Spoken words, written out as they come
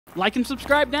Like and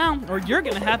subscribe now, or you're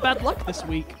gonna have bad luck this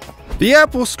week. The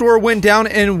Apple Store went down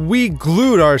and we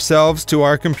glued ourselves to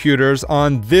our computers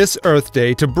on this Earth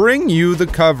Day to bring you the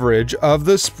coverage of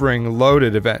the Spring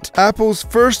Loaded event, Apple's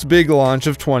first big launch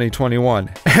of 2021.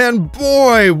 And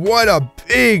boy, what a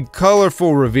big,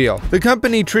 colorful reveal. The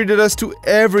company treated us to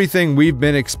everything we've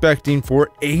been expecting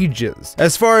for ages.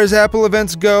 As far as Apple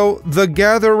events go, the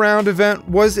Gather Round event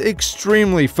was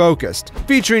extremely focused,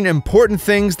 featuring important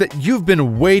things that you've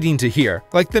been waiting to hear,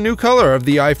 like the new color of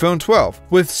the iPhone 12.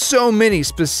 With so many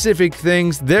specific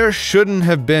things, there shouldn't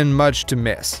have been much to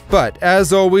miss. But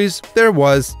as always, there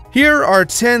was. Here are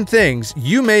 10 things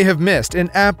you may have missed in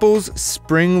Apple's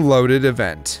Spring Loaded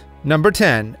event. Number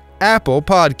 10. Apple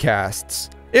Podcasts.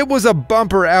 It was a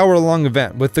bumper hour-long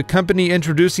event with the company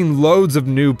introducing loads of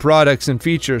new products and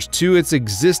features to its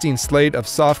existing slate of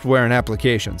software and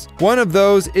applications. One of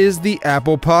those is the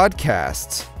Apple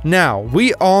Podcasts. Now,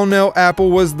 we all know Apple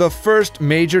was the first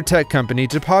major tech company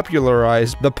to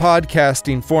popularize the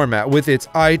podcasting format with its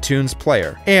iTunes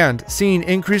player, and seeing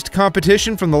increased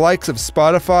competition from the likes of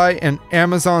Spotify and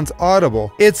Amazon's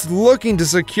Audible, it's looking to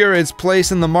secure its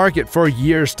place in the market for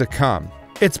years to come.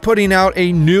 It's putting out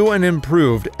a new and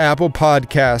improved Apple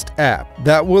Podcast app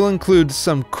that will include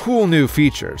some cool new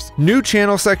features. New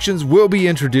channel sections will be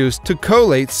introduced to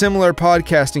collate similar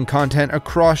podcasting content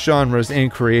across genres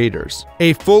and creators.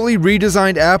 A fully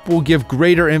redesigned app will give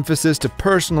greater emphasis to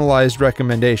personalized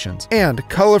recommendations and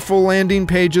colorful landing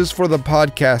pages for the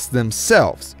podcasts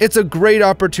themselves. It's a great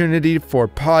opportunity for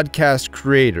podcast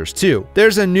creators too.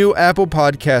 There's a new Apple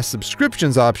Podcast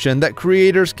subscriptions option that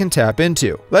creators can tap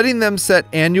into, letting them set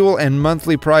annual and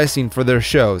monthly pricing for their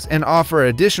shows and offer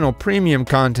additional premium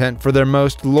content for their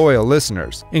most loyal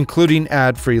listeners, including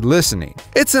ad-free listening.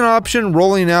 It's an option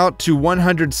rolling out to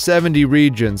 170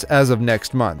 regions as of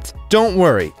next month. Don't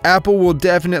worry, Apple will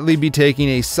definitely be taking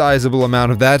a sizable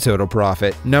amount of that total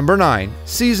profit. Number 9.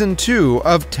 Season 2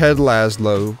 of Ted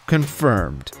Lasso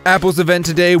confirmed. Apple's event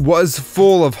today was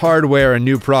full of hardware and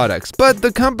new products, but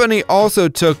the company also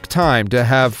took time to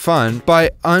have fun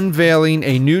by unveiling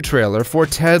a new trailer for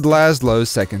Ted Lasso's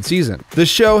second season. The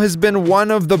show has been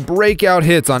one of the breakout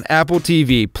hits on Apple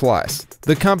TV+,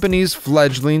 the company's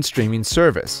fledgling streaming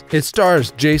service. It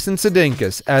stars Jason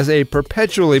Sudeikis as a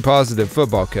perpetually positive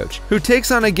football coach who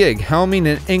takes on a gig helming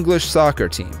an English soccer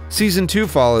team. Season 2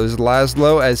 follows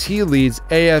Laszlo as he leads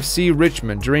AFC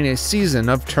Richmond during a season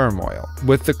of turmoil,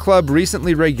 with the club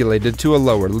recently regulated to a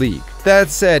lower league. That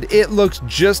said, it looks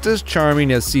just as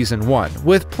charming as Season 1,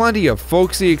 with plenty of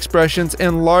folksy expressions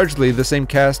and largely the same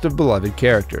cast of beloved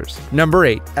characters. Number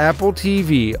 8. Apple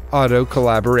TV Auto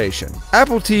Collaboration.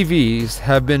 Apple TVs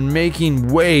have been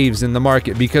making waves in the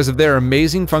market because of their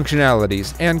amazing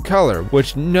functionalities and color,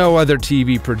 which no other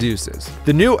TV produces.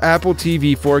 The new Apple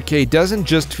TV 4K doesn't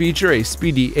just feature a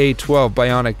speedy A12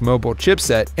 Bionic mobile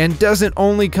chipset and doesn't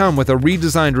only come with a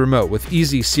redesigned remote with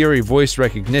easy Siri voice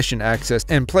recognition access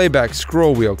and playback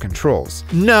scroll wheel controls.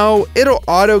 No, it'll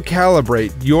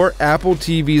auto-calibrate your Apple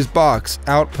TV's box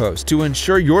outpost to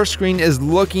ensure your screen is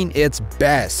looking its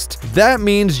best. That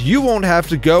means you won't have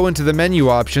to go into the menu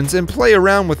options and play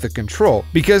around with the control,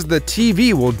 because the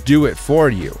TV will do it for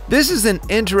you. This is an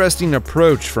interesting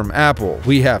approach from Apple,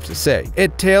 we have to say.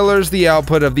 It tailors the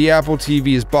output of the Apple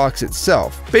TV's box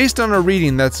itself, based on a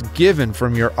reading that's given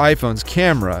from your iPhone's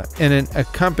camera and an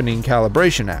accompanying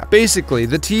calibration app. Basically,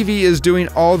 the TV is doing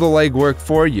all the legwork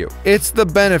for you. It's the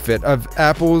benefit of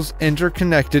Apple's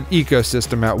interconnected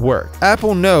ecosystem at work.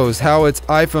 Apple knows how its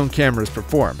iPhone cameras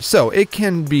perform, so it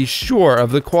can be sure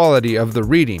of the quality of the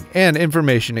reading and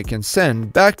information it can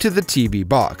send back to the TV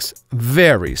box.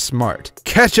 Very smart.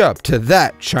 Catch up to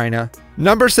that, China.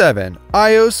 Number 7.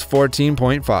 iOS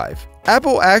 14.5.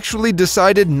 Apple actually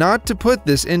decided not to put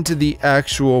this into the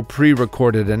actual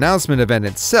pre-recorded announcement event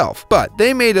itself, but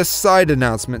they made a side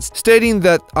announcement stating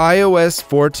that iOS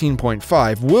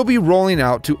 14.5 will be rolling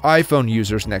out to iPhone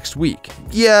users next week.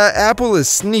 Yeah, Apple is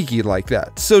sneaky like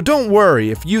that, so don't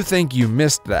worry if you think you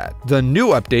missed that. The new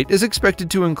update is expected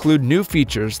to include new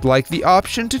features like the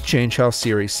option to change how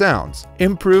Siri sounds,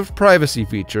 improved privacy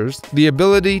features, the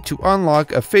ability to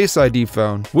unlock a Face ID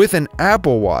phone with an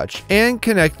Apple Watch, and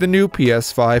connect the new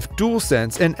PS5,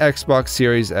 DualSense, and Xbox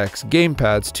Series X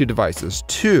gamepads to devices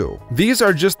too. These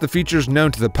are just the features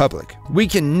known to the public. We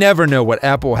can never know what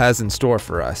Apple has in store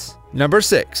for us. Number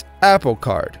 6. Apple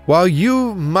Card. While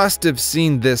you must have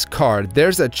seen this card,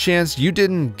 there's a chance you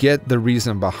didn't get the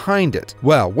reason behind it.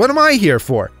 Well, what am I here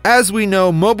for? As we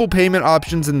know, mobile payment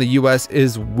options in the US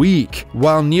is weak.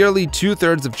 While nearly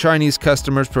 2/3 of Chinese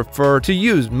customers prefer to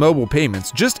use mobile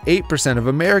payments, just 8% of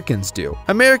Americans do.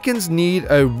 Americans need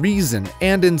a reason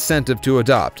and incentive to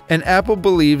adopt, and Apple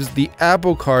believes the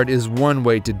Apple Card is one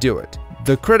way to do it.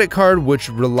 The credit card, which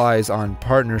relies on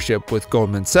partnership with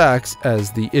Goldman Sachs as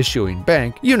the issuing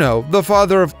bank, you know, the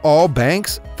father of all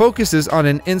banks, focuses on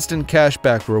an instant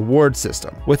cashback reward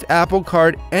system. With Apple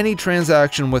Card, any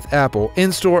transaction with Apple,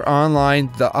 in-store, online,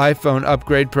 the iPhone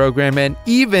upgrade program, and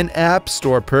even App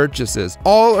Store purchases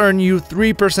all earn you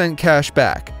 3% cash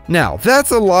back. Now,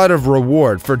 that's a lot of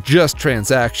reward for just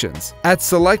transactions. At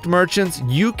select merchants,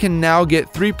 you can now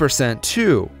get 3%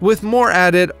 too, with more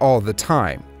added all the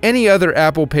time. Any other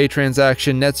Apple Pay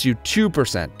transaction nets you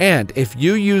 2%, and if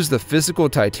you use the physical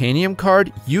titanium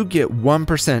card, you get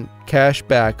 1% cash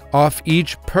back off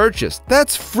each purchase.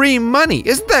 That's free money.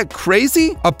 Isn't that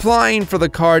crazy? Applying for the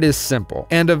card is simple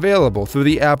and available through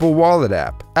the Apple Wallet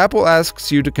app. Apple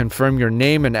asks you to confirm your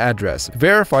name and address,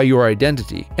 verify your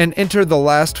identity, and enter the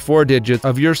last 4 digits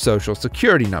of your social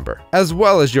security number, as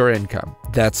well as your income.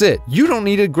 That's it. You don't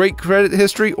need a great credit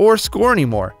history or score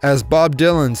anymore. As Bob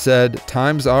Dylan said,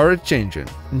 times are a-changin'.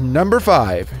 Number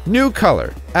 5. New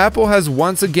color. Apple has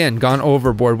once again gone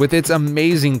overboard with its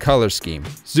amazing color scheme.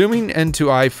 Zooming into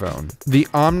iPhone, the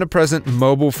omnipresent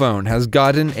mobile phone has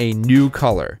gotten a new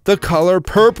color, the color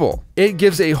purple. It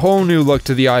gives a whole new look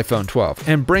to the iPhone 12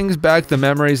 and brings back the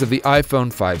memories of the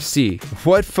iPhone 5C.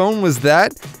 What phone was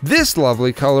that? This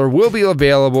lovely color will be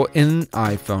available in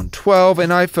iPhone 12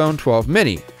 and iPhone 12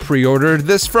 mini. Pre-ordered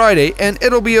this Friday, and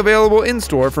it'll be available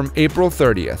in-store from April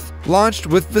 30th. Launched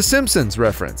with The Simpsons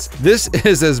reference. This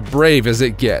is as brave as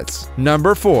it gets.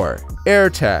 Number 4.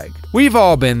 AirTag. We've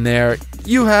all been there.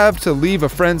 You have to leave a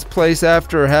friend's place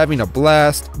after having a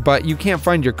blast, but you can't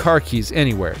find your car keys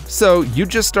anywhere. So you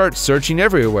just start searching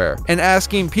everywhere and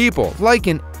asking people like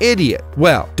an idiot.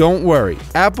 Well, don't worry.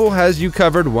 Apple has you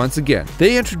covered once again.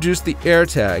 They introduced the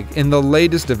AirTag in the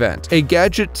latest event, a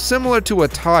gadget similar to a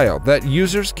tile that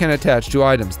users can attach to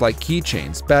items like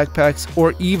keychains, backpacks,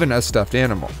 or even a stuffed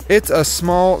animal. It's a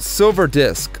small silver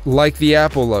disc like the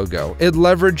Apple logo. It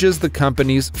leverages the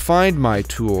company's Find My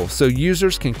tool so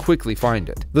users can quickly find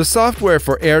it. The software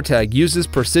for AirTag uses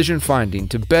precision finding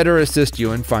to better assist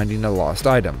you in finding a lost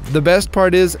item. The best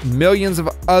part is millions of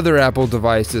other Apple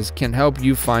devices can help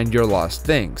you find your lost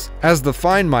things, as the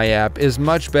Find My app is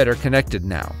much better connected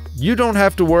now. You don't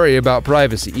have to worry about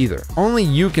privacy either. Only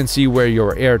you can see where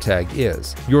your AirTag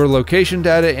is. Your location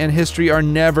data and history are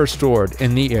never stored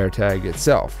in the AirTag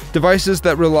itself. Devices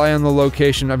that rely on the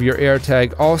location of your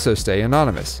AirTag also stay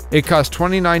anonymous. It costs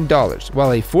 $29,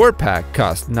 while a 4-pack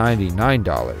costs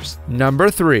 $99.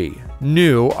 Number 3.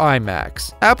 New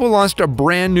iMacs. Apple launched a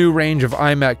brand new range of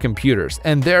iMac computers,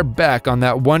 and they're back on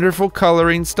that wonderful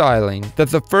coloring styling that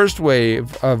the first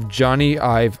wave of Johnny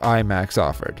Ive iMacs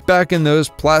offered. Back in those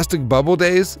plastic bubble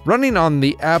days, running on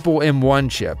the Apple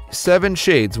M1 chip, 7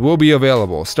 shades will be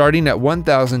available starting at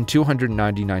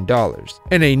 $1,299.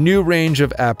 And a new range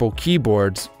of Apple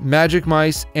keyboards, Magic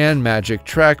Mice, and Magic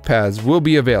Trackpads will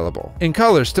be available in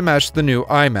colors to match the new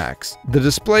iMacs. The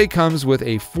display comes with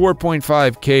a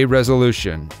 4.5K resolution,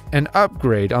 an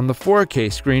upgrade on the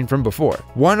 4K screen from before.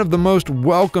 One of the most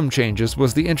welcome changes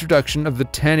was the introduction of the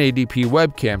 1080p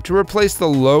webcam to replace the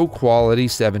low-quality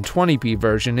 720p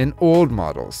version in old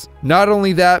models. Not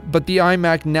only that, but the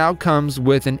iMac now comes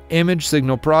with an image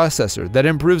signal processor that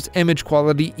improves image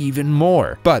quality even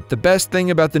more. But the best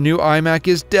thing about the new iMac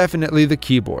is definitely the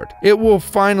keyboard. It will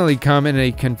finally come in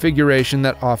a configuration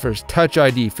that offers Touch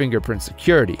ID fingerprint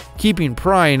security, keeping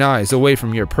prying eyes away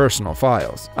from your personal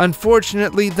files.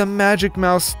 Unfortunately, the Magic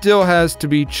Mouse still has to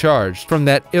be charged from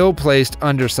that ill-placed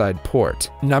underside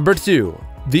port. Number 2.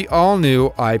 The all-new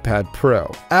iPad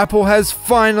Pro. Apple has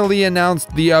finally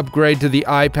announced the upgrade to the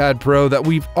iPad Pro that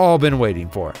we've all been waiting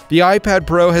for. The iPad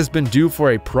Pro has been due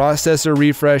for a processor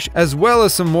refresh as well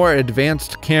as some more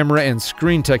advanced camera and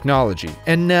screen technology,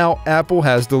 and now Apple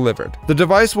has delivered. The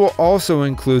device will also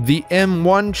include the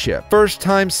M1 chip, first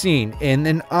time seen in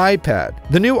an iPad.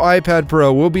 The new iPad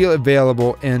Pro will be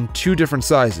available in 2 different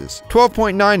sizes,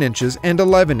 12.9 inches and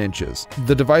 11 inches.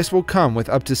 The device will come with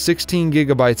up to 16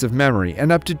 gigabytes of memory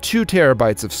and up to 2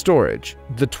 terabytes of storage.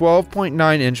 The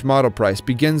 12.9-inch model price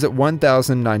begins at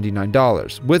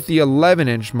 $1,099, with the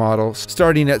 11-inch model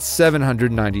starting at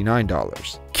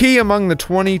 $799. Key among the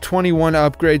 2021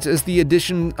 upgrades is the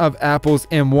addition of Apple's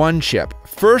M1 chip,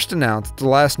 first announced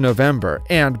last November,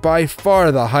 and by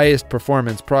far the highest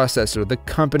performance processor the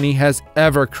company has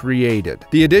ever created.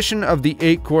 The addition of the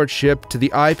 8-core chip to the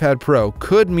iPad Pro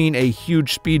could mean a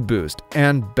huge speed boost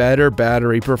and better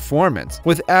battery performance,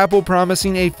 with Apple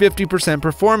promising a 50%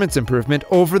 performance improvement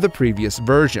over the previous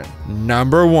version.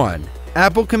 Number 1.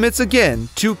 Apple commits again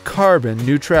to carbon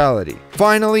neutrality.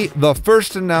 Finally, the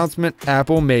first announcement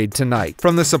Apple made tonight.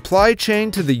 From the supply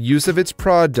chain to the use of its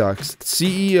products,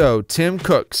 CEO Tim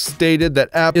Cook stated that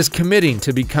Apple is committing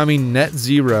to becoming net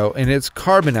zero in its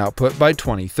carbon output by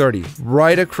 2030,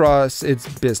 right across its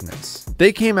business.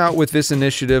 They came out with this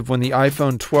initiative when the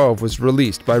iPhone 12 was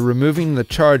released by removing the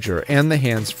charger and the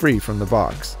hands-free from the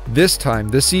box. This time,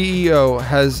 the CEO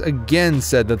has again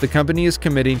said that the company is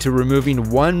committing to removing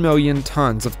 1 million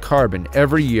tons of carbon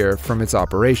every year from its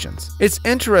operations. It's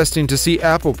interesting to see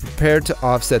Apple prepared to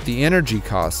offset the energy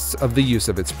costs of the use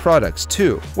of its products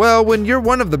too. Well, when you're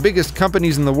one of the biggest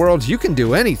companies in the world, you can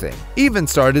do anything, even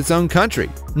start its own country.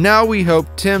 Now we hope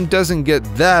Tim doesn't get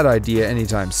that idea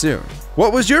anytime soon.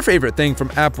 What was your favorite thing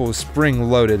from Apple's Spring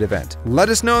Loaded event? Let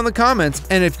us know in the comments,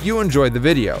 and if you enjoyed the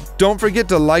video, don't forget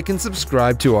to like and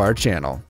subscribe to our channel.